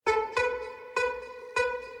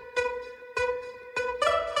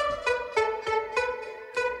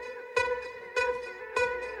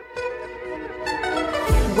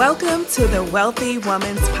Welcome to the Wealthy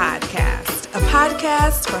Woman's Podcast, a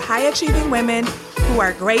podcast for high-achieving women who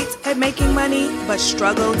are great at making money but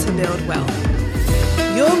struggle to build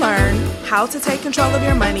wealth. You'll learn how to take control of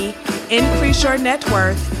your money, increase your net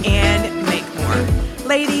worth, and make more.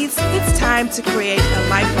 Ladies, it's time to create a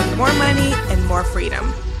life with more money and more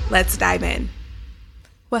freedom. Let's dive in.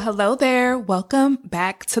 Well, hello there. Welcome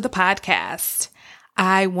back to the podcast.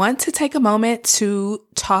 I want to take a moment to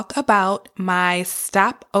talk about my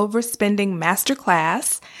Stop Overspending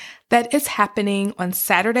Masterclass that is happening on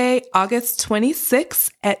Saturday, August 26th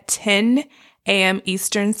at 10 a.m.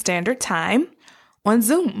 Eastern Standard Time on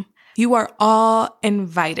Zoom. You are all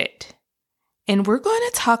invited. And we're going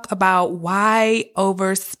to talk about why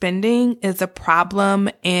overspending is a problem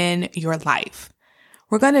in your life.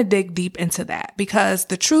 We're going to dig deep into that because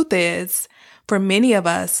the truth is, for many of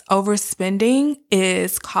us, overspending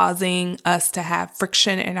is causing us to have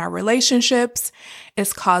friction in our relationships.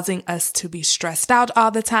 It's causing us to be stressed out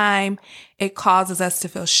all the time. It causes us to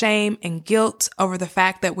feel shame and guilt over the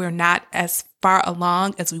fact that we're not as far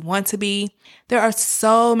along as we want to be. There are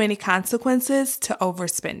so many consequences to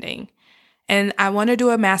overspending. And I want to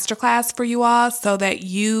do a masterclass for you all so that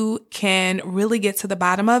you can really get to the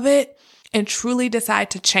bottom of it and truly decide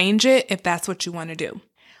to change it if that's what you want to do.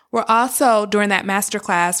 We're also, during that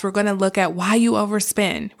masterclass, we're going to look at why you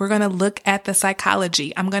overspend. We're going to look at the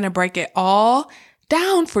psychology. I'm going to break it all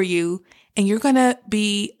down for you, and you're going to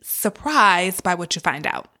be surprised by what you find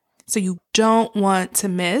out. So you don't want to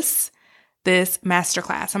miss this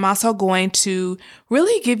masterclass. I'm also going to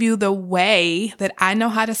really give you the way that I know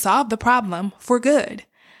how to solve the problem for good.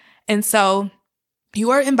 And so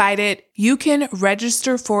you are invited. You can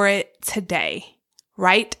register for it today,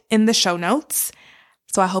 right in the show notes.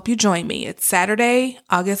 So I hope you join me. It's Saturday,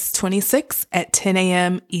 August 26th at 10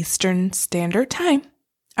 a.m. Eastern Standard Time.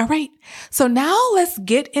 All right. So now let's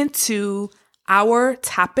get into our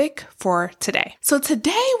topic for today. So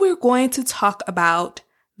today we're going to talk about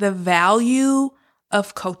the value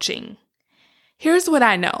of coaching. Here's what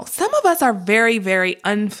I know. Some of us are very, very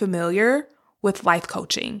unfamiliar with life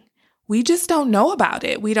coaching. We just don't know about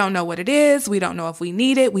it. We don't know what it is. We don't know if we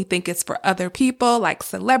need it. We think it's for other people like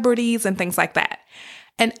celebrities and things like that.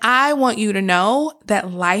 And I want you to know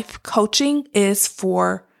that life coaching is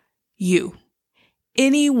for you.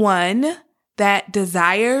 Anyone that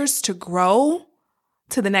desires to grow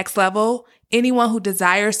to the next level, anyone who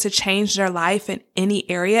desires to change their life in any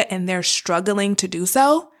area and they're struggling to do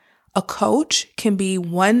so, a coach can be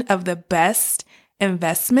one of the best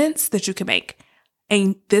investments that you can make.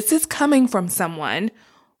 And this is coming from someone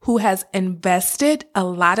who has invested a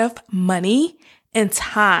lot of money and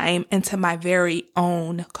time into my very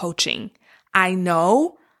own coaching. I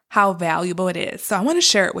know how valuable it is. So I want to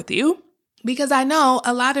share it with you because I know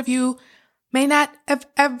a lot of you may not have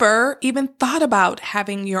ever even thought about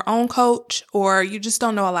having your own coach, or you just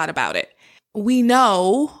don't know a lot about it. We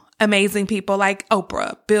know amazing people like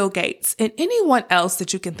Oprah, Bill Gates, and anyone else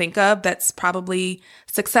that you can think of that's probably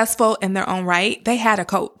successful in their own right. They had a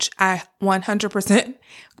coach. I 100%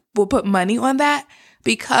 will put money on that.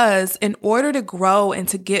 Because in order to grow and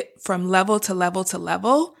to get from level to level to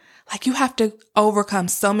level, like you have to overcome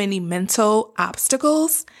so many mental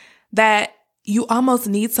obstacles that you almost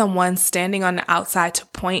need someone standing on the outside to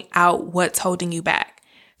point out what's holding you back,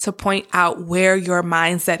 to point out where your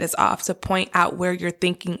mindset is off, to point out where your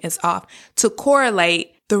thinking is off, to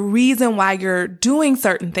correlate the reason why you're doing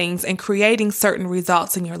certain things and creating certain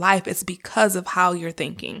results in your life is because of how you're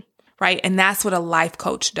thinking. Right? And that's what a life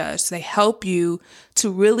coach does. They help you to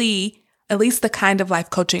really, at least the kind of life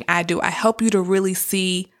coaching I do, I help you to really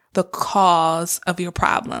see the cause of your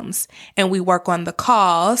problems. And we work on the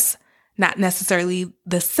cause, not necessarily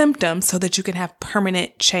the symptoms, so that you can have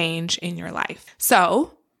permanent change in your life.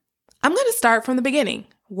 So I'm going to start from the beginning,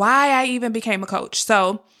 why I even became a coach.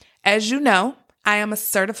 So as you know, I am a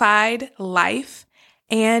certified life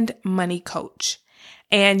and money coach.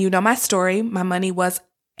 And you know my story. My money was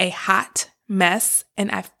a hot mess, and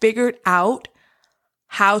I figured out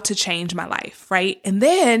how to change my life, right? And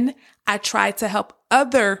then I tried to help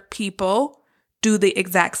other people do the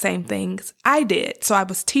exact same things I did. So I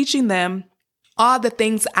was teaching them all the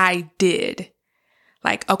things I did.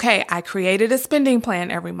 Like, okay, I created a spending plan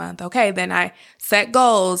every month. Okay, then I set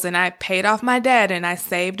goals and I paid off my debt and I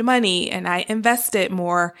saved money and I invested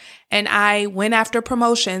more and I went after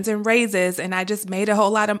promotions and raises and I just made a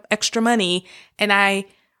whole lot of extra money and I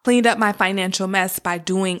cleaned up my financial mess by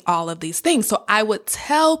doing all of these things. So I would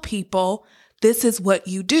tell people, this is what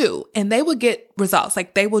you do. And they would get results.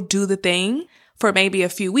 Like they will do the thing for maybe a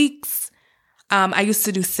few weeks. I used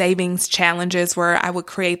to do savings challenges where I would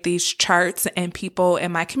create these charts, and people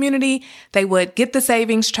in my community, they would get the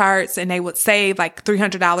savings charts and they would save like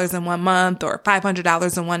 $300 in 1 month or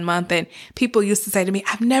 $500 in 1 month. And people used to say to me,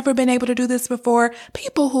 I've never been able to do this before.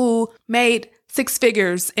 People who made 6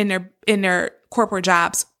 figures in their corporate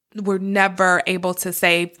jobs were never able to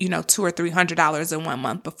save, $200 or $300 in 1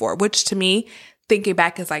 month before, which to me, thinking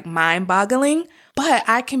back, is like mind-boggling, but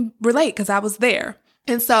I can relate because I was there.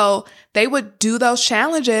 And so they would do those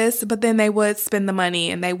challenges, but then they would spend the money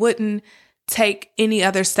and they wouldn't take any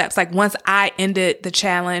other steps. Like once I ended the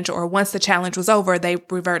challenge or once the challenge was over, they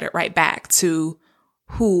reverted right back to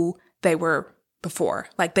who they were before.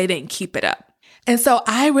 Like they didn't keep it up. And so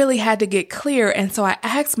I really had to get clear. And so I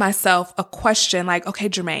asked myself a question like, okay,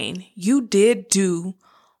 Jermaine, you did do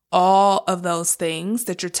all of those things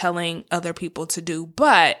that you're telling other people to do,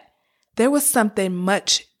 but there was something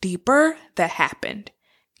much deeper that happened.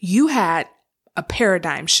 You had a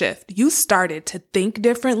paradigm shift. You started to think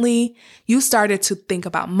differently. You started to think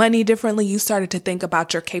about money differently. You started to think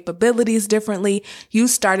about your capabilities differently. You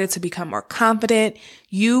started to become more confident.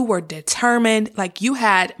 You were determined. Like you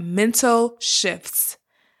had mental shifts.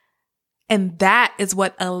 And that is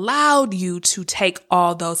what allowed you to take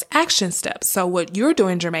all those action steps. So what you're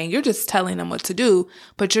doing, Jermaine, you're just telling them what to do,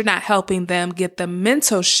 but you're not helping them get the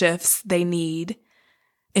mental shifts they need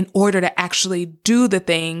in order to actually do the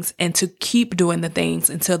things and to keep doing the things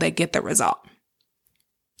until they get the result.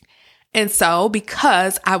 And so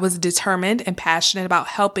because I was determined and passionate about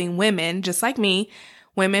helping women just like me,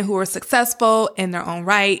 women who are successful in their own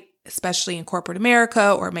right, especially in corporate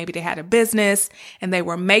America, or maybe they had a business and they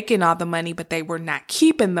were making all the money, but they were not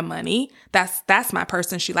keeping the money. That's my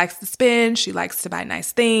person. She likes to spend. She likes to buy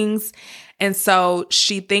nice things. And so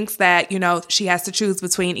she thinks that, she has to choose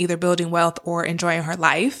between either building wealth or enjoying her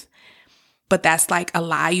life. But that's like a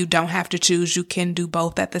lie. You don't have to choose. You can do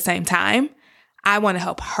both at the same time. I want to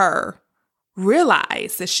help her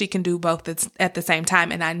realize that she can do both at the same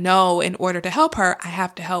time. And I know in order to help her, I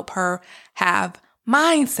have to help her have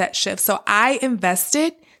mindset shift. So I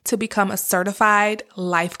invested to become a certified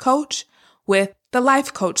life coach with the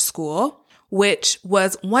Life Coach School, which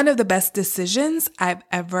was one of the best decisions I've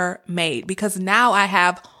ever made because now I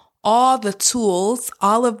have all the tools,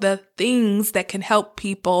 all of the things that can help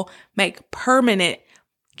people make permanent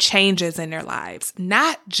changes in their lives.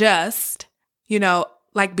 Not just,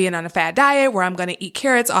 like being on a fad diet where I'm going to eat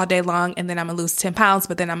carrots all day long and then I'm going to lose 10 pounds,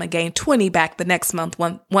 but then I'm going to gain 20 back the next month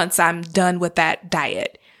once I'm done with that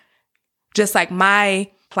diet. Just like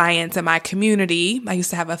my clients in my community, I used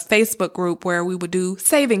to have a Facebook group where we would do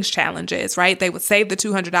savings challenges, right? They would save the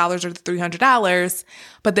 $200 or the $300,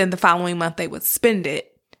 but then the following month they would spend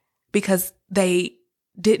it because they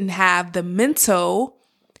didn't have the mental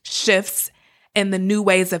shifts and the new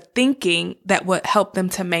ways of thinking that would help them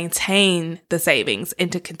to maintain the savings and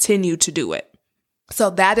to continue to do it. So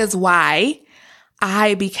that is why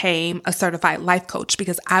I became a certified life coach,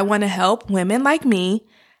 because I want to help women like me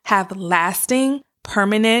have lasting,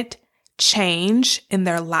 permanent change in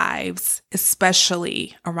their lives,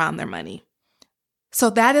 especially around their money. So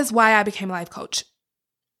that is why I became a life coach.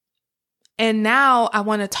 And now I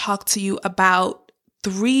want to talk to you about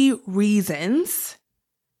 3 reasons.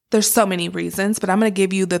 There's so many reasons, but I'm going to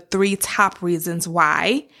give you the 3 top reasons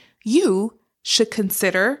why you should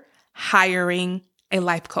consider hiring a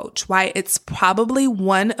life coach, why it's probably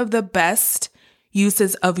one of the best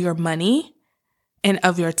uses of your money and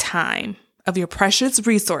of your time, of your precious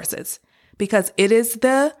resources, because it is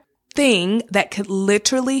the thing that could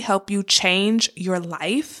literally help you change your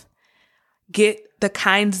life, get the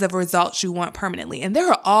kinds of results you want permanently. And there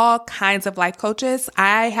are all kinds of life coaches.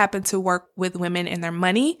 I happen to work with women in their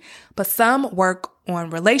money, but some work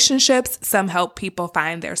on relationships. Some help people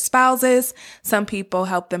find their spouses. Some people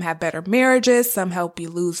help them have better marriages. Some help you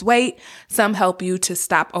lose weight. Some help you to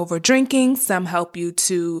stop over drinking. Some help you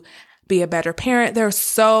to be a better parent. There are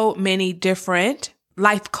so many different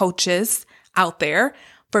life coaches out there.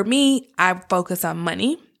 For me, I focus on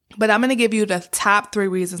money, but I'm going to give you the top 3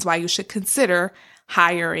 reasons why you should consider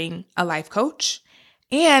hiring a life coach.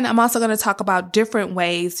 And I'm also going to talk about different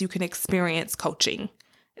ways you can experience coaching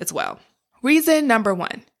as well. Reason number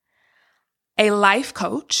 1, a life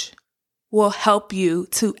coach will help you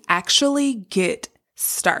to actually get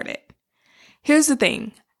started. Here's the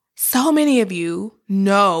thing. So many of you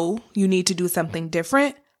know you need to do something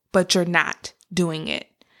different, but you're not doing it.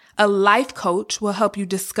 A life coach will help you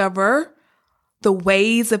discover the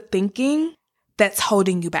ways of thinking that's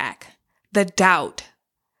holding you back, the doubt,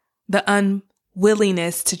 the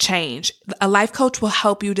unwillingness to change. A life coach will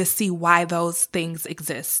help you to see why those things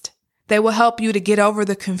exist. They will help you to get over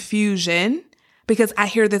the confusion because I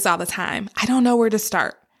hear this all the time. I don't know where to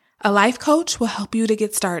start. A life coach will help you to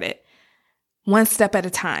get started one step at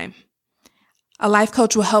a time. A life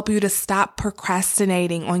coach will help you to stop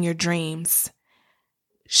procrastinating on your dreams.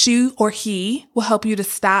 She or he will help you to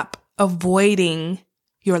stop avoiding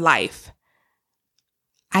your life.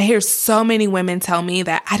 I hear so many women tell me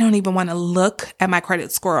that I don't even want to look at my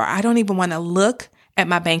credit score. Or I don't even want to look at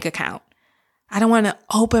my bank account. I don't want to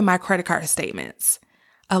open my credit card statements.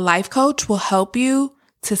 A life coach will help you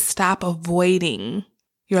to stop avoiding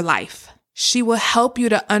your life. She will help you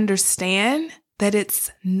to understand that it's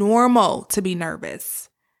normal to be nervous.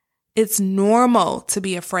 It's normal to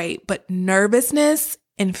be afraid, but nervousness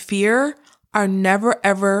and fear are never,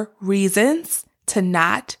 ever reasons to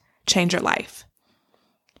not change your life.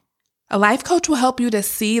 A life coach will help you to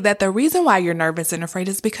see that the reason why you're nervous and afraid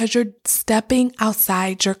is because you're stepping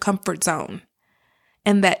outside your comfort zone,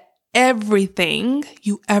 and that everything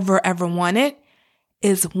you ever wanted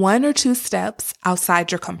is 1 or 2 steps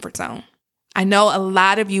outside your comfort zone. I know a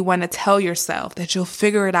lot of you want to tell yourself that you'll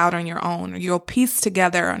figure it out on your own, or you'll piece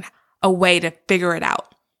together a way to figure it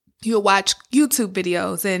out. You'll watch YouTube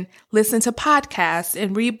videos and listen to podcasts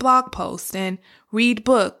and read blog posts and read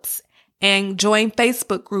books and join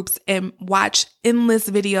Facebook groups and watch endless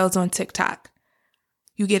videos on TikTok.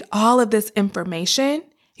 You get all of this information,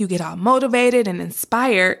 you get all motivated and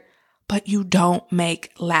inspired, but you don't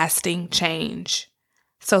make lasting change.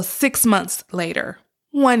 So 6 months later,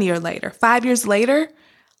 1 year later, 5 years later,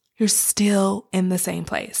 you're still in the same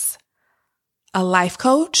place. A life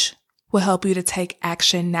coach will help you to take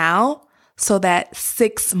action now so that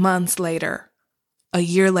 6 months later, a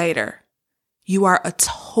year later, you are a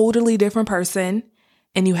totally different person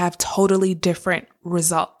and you have totally different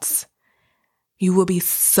results. You will be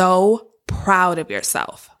so proud of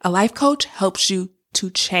yourself. A life coach helps you to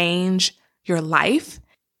change your life.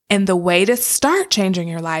 And the way to start changing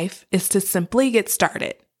your life is to simply get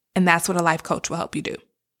started. And that's what a life coach will help you do.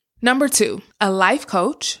 Number 2, a life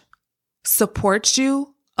coach supports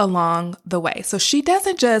you along the way. So she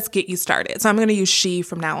doesn't just get you started. So I'm going to use she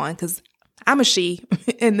from now on because I'm a she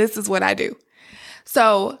and this is what I do.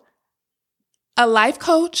 So a life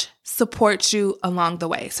coach supports you along the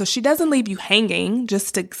way. So she doesn't leave you hanging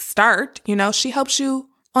just to start. She helps you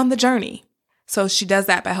on the journey. So she does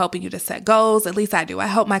that by helping you to set goals. At least I do. I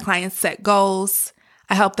help my clients set goals.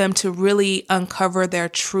 I help them to really uncover their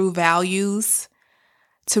true values,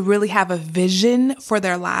 to really have a vision for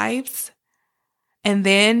their lives. And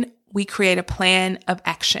then we create a plan of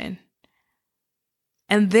action.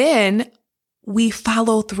 And then we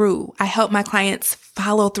follow through. I help my clients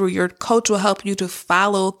follow through. Your coach will help you to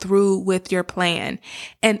follow through with your plan.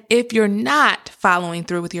 And if you're not following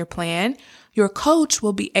through with your plan, your coach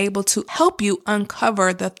will be able to help you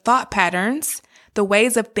uncover the thought patterns, the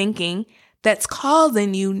ways of thinking that's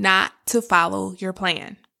causing you not to follow your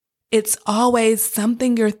plan. It's always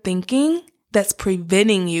something you're thinking that's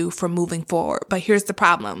preventing you from moving forward. But here's the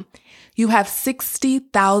problem. You have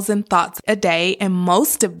 60,000 thoughts a day, and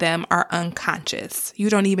most of them are unconscious. You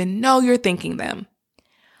don't even know you're thinking them.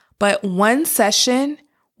 But one session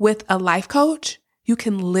with a life coach, you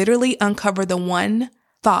can literally uncover the one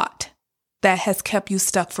thought that has kept you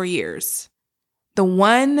stuck for years. The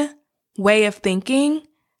one way of thinking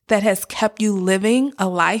that has kept you living a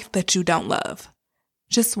life that you don't love.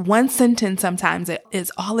 Just one sentence sometimes it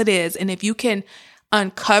is all it is. And if you can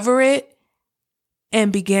uncover it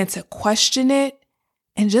and begin to question it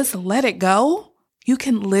and just let it go, you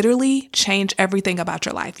can literally change everything about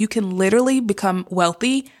your life. You can literally become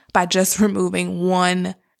wealthy by just removing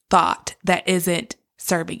one thought that isn't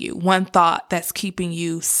serving you, one thought that's keeping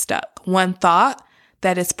you stuck, one thought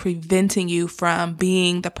that is preventing you from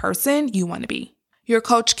being the person you want to be. Your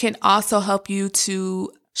coach can also help you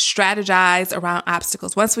to strategize around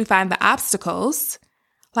obstacles. Once we find the obstacles,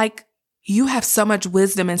 like you have so much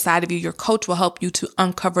wisdom inside of you, your coach will help you to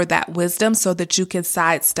uncover that wisdom so that you can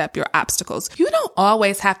sidestep your obstacles. You don't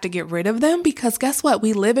always have to get rid of them because guess what?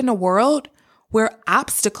 We live in a world where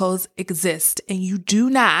obstacles exist and you do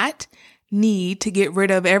not need to get rid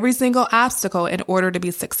of every single obstacle in order to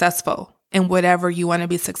be successful in whatever you want to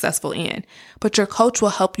be successful in. But your coach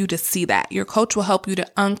will help you to see that. Your coach will help you to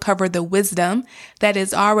uncover the wisdom that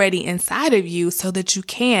is already inside of you so that you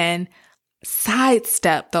can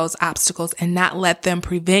sidestep those obstacles and not let them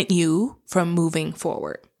prevent you from moving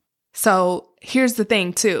forward. So here's the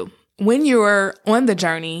thing too. When you're on the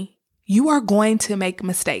journey, you are going to make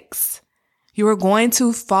mistakes. You are going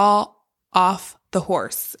to fall off the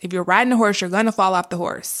horse. If you're riding a horse, you're going to fall off the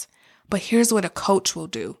horse. But here's what a coach will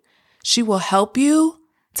do. She will help you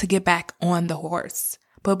to get back on the horse.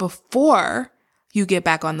 But before you get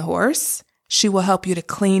back on the horse, She will help you to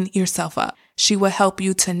clean yourself up. She will help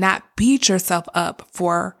you to not beat yourself up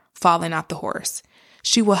for falling off the horse.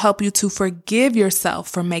 She will help you to forgive yourself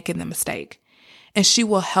for making the mistake. And she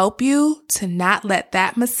will help you to not let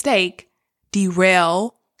that mistake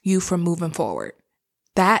derail you from moving forward.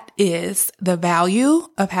 That is the value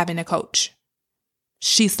of having a coach.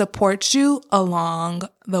 She supports you along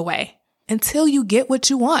the way until you get what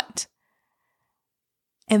you want.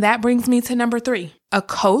 And that brings me to number 3. A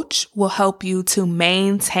coach will help you to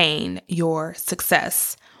maintain your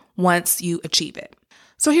success once you achieve it.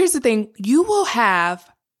 So here's the thing. You will have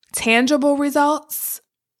tangible results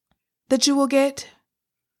that you will get,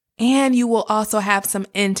 and you will also have some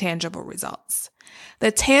intangible results.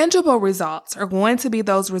 The tangible results are going to be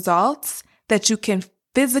those results that you can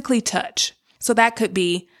physically touch. So that could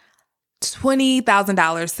be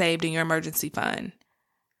 $20,000 saved in your emergency fund,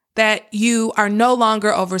 that you are no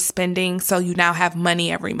longer overspending, so you now have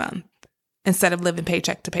money every month instead of living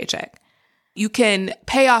paycheck to paycheck. You can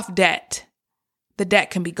pay off debt. The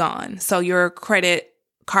debt can be gone. So your credit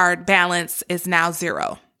card balance is now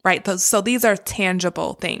 0, right? So these are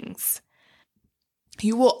tangible things.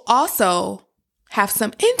 You will also have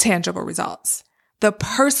some intangible results. The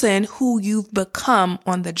person who you've become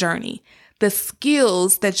on the journey, the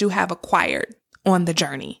skills that you have acquired on the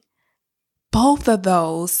journey. Both of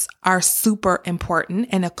those are super important,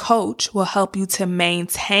 and a coach will help you to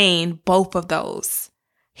maintain both of those.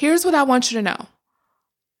 Here's what I want you to know.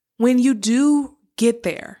 When you do get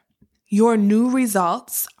there, your new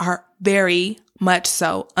results are very much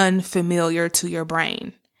so unfamiliar to your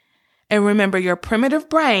brain. And remember, your primitive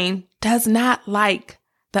brain does not like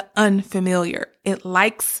the unfamiliar. It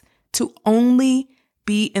likes to only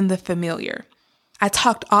be in the familiar. I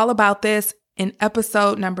talked all about this in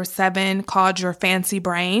episode number 7 called Your Fancy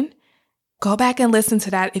Brain. Go back and listen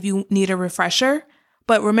to that if you need a refresher.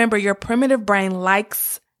 But remember, your primitive brain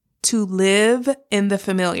likes to live in the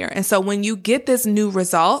familiar. And so when you get this new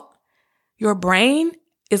result, your brain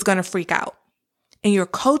is going to freak out. And your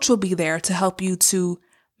coach will be there to help you to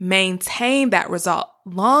maintain that result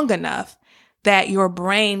long enough that your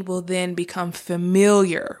brain will then become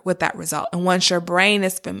familiar with that result. And once your brain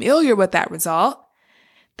is familiar with that result,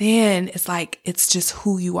 then it's like, it's just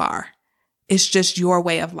who you are. It's just your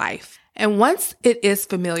way of life. And once it is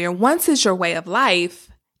familiar, once it's your way of life,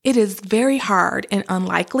 it is very hard and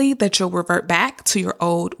unlikely that you'll revert back to your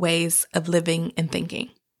old ways of living and thinking.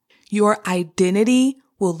 Your identity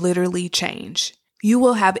will literally change. You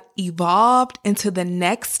will have evolved into the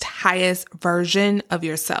next highest version of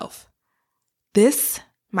yourself. This,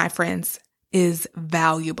 my friends, is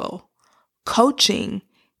valuable. Coaching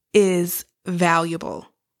is valuable.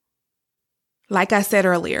 Like I said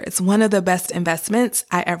earlier, it's one of the best investments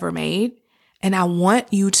I ever made. And I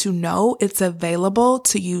want you to know it's available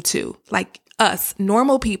to you too. Like us,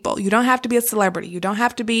 normal people. You don't have to be a celebrity. You don't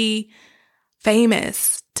have to be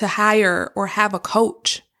famous to hire or have a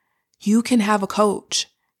coach. You can have a coach.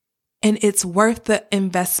 And it's worth the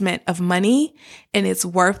investment of money, and it's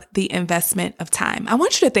worth the investment of time. I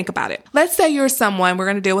want you to think about it. Let's say you're someone, we're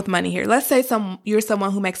going to deal with money here. Let's say you're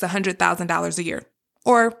someone who makes $100,000 a year.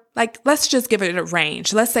 Or let's just give it a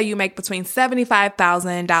range. Let's say you make between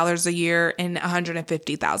 $75,000 a year and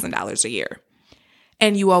 $150,000 a year,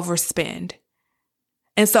 and you overspend.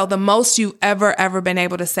 And so the most you've ever been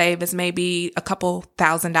able to save is maybe a couple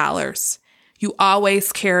 $1,000s. You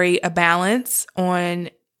always carry a balance on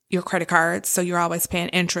your credit cards, so you're always paying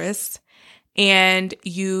interest, and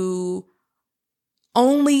you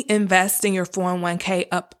only invest in your 401k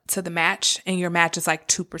up to the match, and your match is like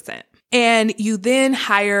 2%. And you then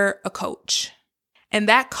hire a coach, and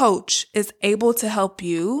that coach is able to help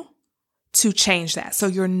you to change that. So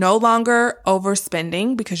you're no longer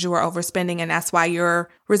overspending because you were overspending, and that's why your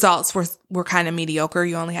results were kind of mediocre.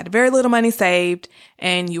 You only had very little money saved,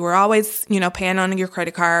 and you were always, paying on your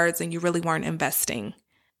credit cards, and you really weren't investing.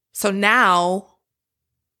 So now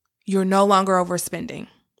you're no longer overspending.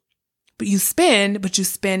 But you spend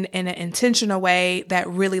in an intentional way that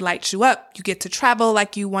really lights you up. You get to travel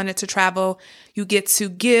like you wanted to travel. You get to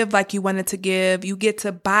give like you wanted to give. You get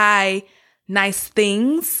to buy nice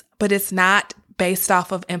things, but it's not based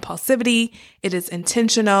off of impulsivity. It is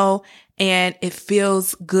intentional, and it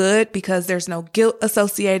feels good because there's no guilt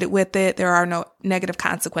associated with it. There are no negative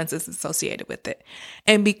consequences associated with it.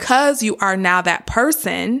 And because you are now that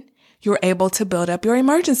person, you're able to build up your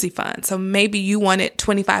emergency fund. So maybe you wanted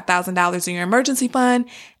 $25,000 in your emergency fund,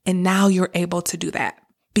 and now you're able to do that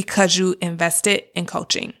because you invested in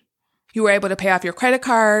coaching. You were able to pay off your credit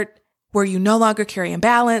card where you no longer carry a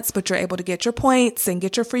balance, but you're able to get your points and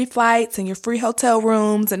get your free flights and your free hotel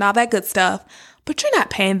rooms and all that good stuff. but you're not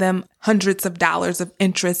paying them hundreds of dollars of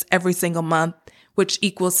interest every single month, which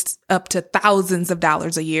equals up to thousands of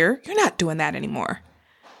dollars a year. You're not doing that anymore.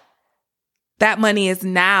 That money is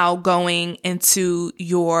now going into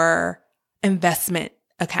your investment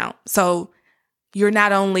account. So you're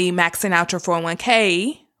not only maxing out your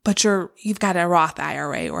 401k, but you've got a Roth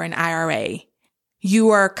IRA or an IRA. You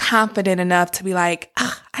are confident enough to be like,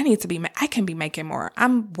 I can be making more.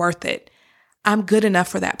 I'm worth it. I'm good enough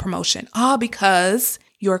for that promotion. All because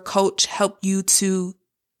your coach helped you to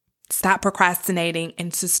stop procrastinating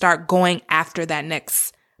and to start going after that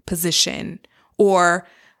next position. Or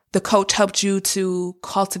the coach helped you to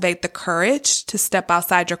cultivate the courage to step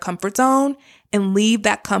outside your comfort zone and leave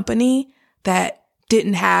that company that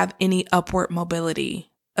didn't have any upward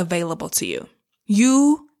mobility available to you.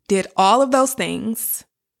 You did all of those things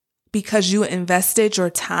because you invested your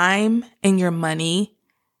time and your money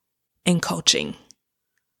in coaching.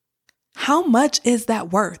 How much is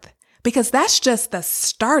that worth? Because that's just the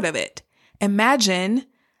start of it. Imagine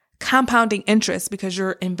compounding interest because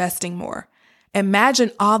you're investing more.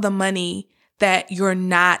 Imagine all the money that you're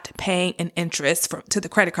not paying in interest to the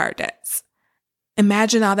credit card debts.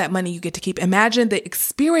 Imagine all that money you get to keep. Imagine the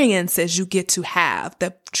experiences you get to have,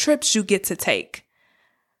 the trips you get to take,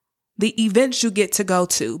 the events you get to go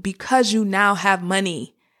to because you now have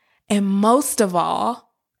money. And most of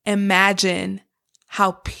all, imagine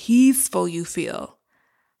how peaceful you feel,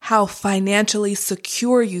 how financially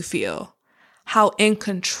secure you feel, how in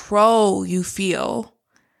control you feel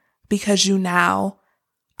because you now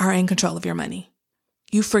are in control of your money.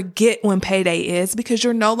 You forget when payday is because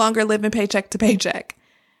you're no longer living paycheck to paycheck.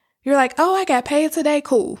 You're like, oh, I got paid today.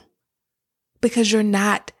 Cool. Because you're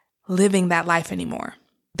not living that life anymore.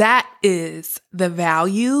 That is the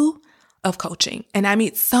value of coaching. And I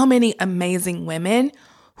meet so many amazing women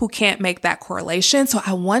who can't make that correlation. So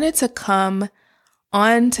I wanted to come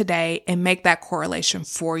on today and make that correlation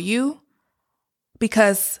for you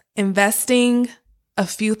because investing a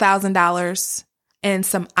few $1,000s and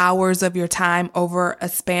some hours of your time over a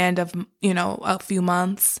span of, a few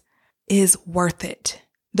months is worth it.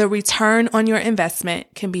 The return on your investment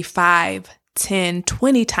can be 5, 10,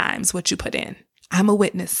 20 times what you put in. I'm a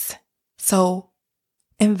witness. So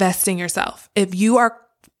invest in yourself. If you are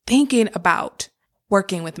thinking about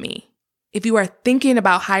working with me, if you are thinking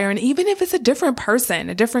about hiring, even if it's a different person,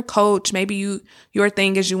 a different coach, maybe your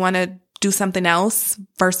thing is you want to do something else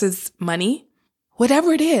versus money,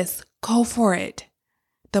 whatever it is, go for it.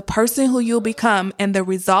 The person who you'll become and the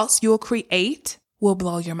results you'll create will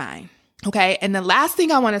blow your mind. Okay. And the last thing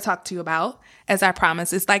I want to talk to you about, as I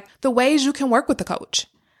promised, is like the ways you can work with the coach.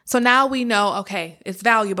 So now we know, okay, it's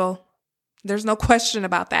valuable. There's no question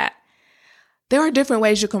about that. There are different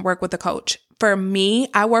ways you can work with a coach. For me,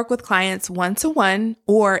 I work with clients one-to-one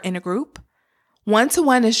or in a group.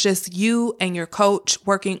 One-to-one is just you and your coach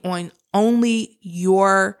working on only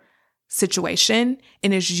your situation,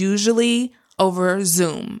 and it's usually over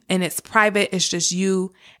Zoom, and it's private. It's just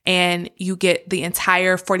you, and you get the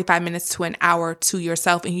entire 45 minutes to an hour to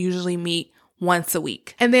yourself, and you usually meet once a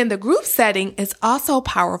week. And then the group setting is also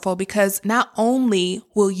powerful because not only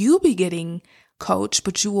will you be getting coached,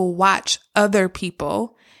 but you will watch other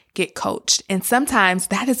people get coached. And sometimes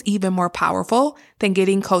that is even more powerful than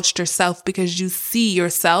getting coached yourself because you see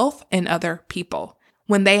yourself in other people.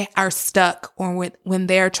 When they are stuck or when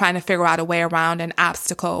they're trying to figure out a way around an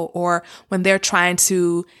obstacle, or when they're trying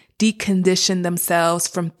to decondition themselves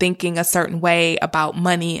from thinking a certain way about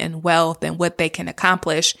money and wealth and what they can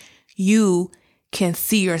accomplish, you can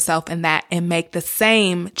see yourself in that and make the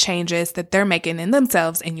same changes that they're making in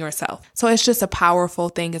themselves in yourself. So it's just a powerful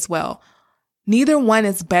thing as well. Neither one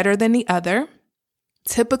is better than the other.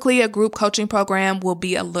 Typically, a group coaching program will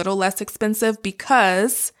be a little less expensive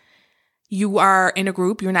because you are in a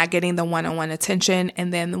group, you're not getting the one-on-one attention,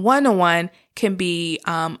 and then the one-on-one can be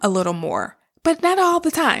a little more, but not all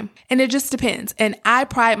the time. And it just depends. And I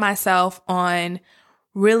pride myself on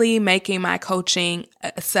really making my coaching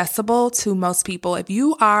accessible to most people. If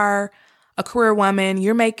you are a career woman,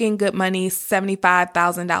 you're making good money,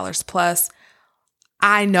 $75,000 plus,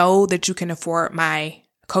 I know that you can afford my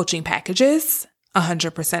coaching packages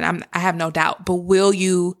 100%. I have no doubt. But will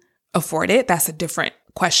you afford it? That's a different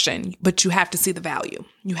question, but you have to see the value.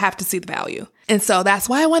 You have to see the value. And so that's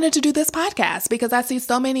why I wanted to do this podcast, because I see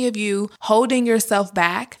so many of you holding yourself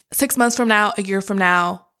back. 6 months from now, a year from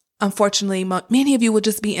now, unfortunately, many of you will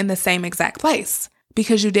just be in the same exact place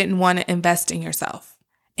because you didn't want to invest in yourself.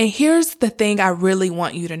 And here's the thing I really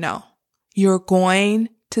want you to know. You're going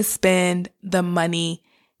to spend the money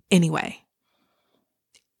anyway.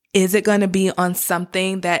 Is it going to be on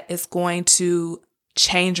something that is going to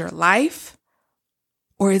change your life?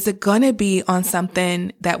 Or is it going to be on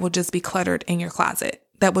something that will just be cluttered in your closet,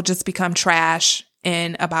 that will just become trash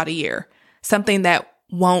in about a year? Something that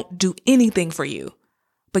won't do anything for you,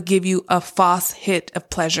 but give you a false hit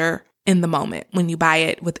of pleasure in the moment when you buy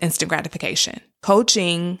it with instant gratification.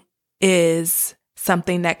 Coaching is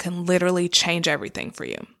something that can literally change everything for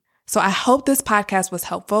you. So I hope this podcast was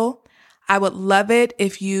helpful. I would love it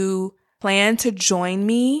if you plan to join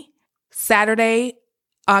me Saturday,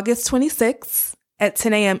 August 26th at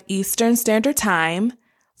 10 a.m. Eastern Standard Time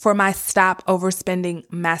for my Stop Overspending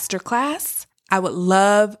Masterclass. I would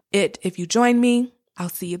love it if you join me. I'll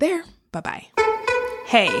see you there. Bye-bye.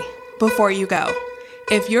 Hey, before you go,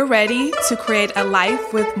 if you're ready to create a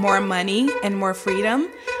life with more money and more freedom,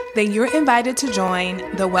 then you're invited to join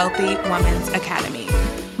the Wealthy Woman's Academy,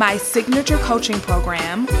 my signature coaching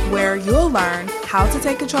program where you'll learn how to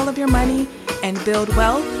take control of your money and build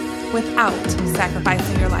wealth without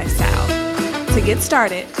sacrificing your lifestyle. To get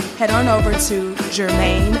started, head on over to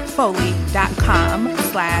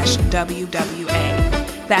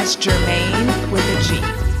jermainefoley.com/WWA. That's Jermaine with a G.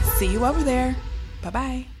 See you over there.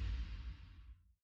 Bye-bye.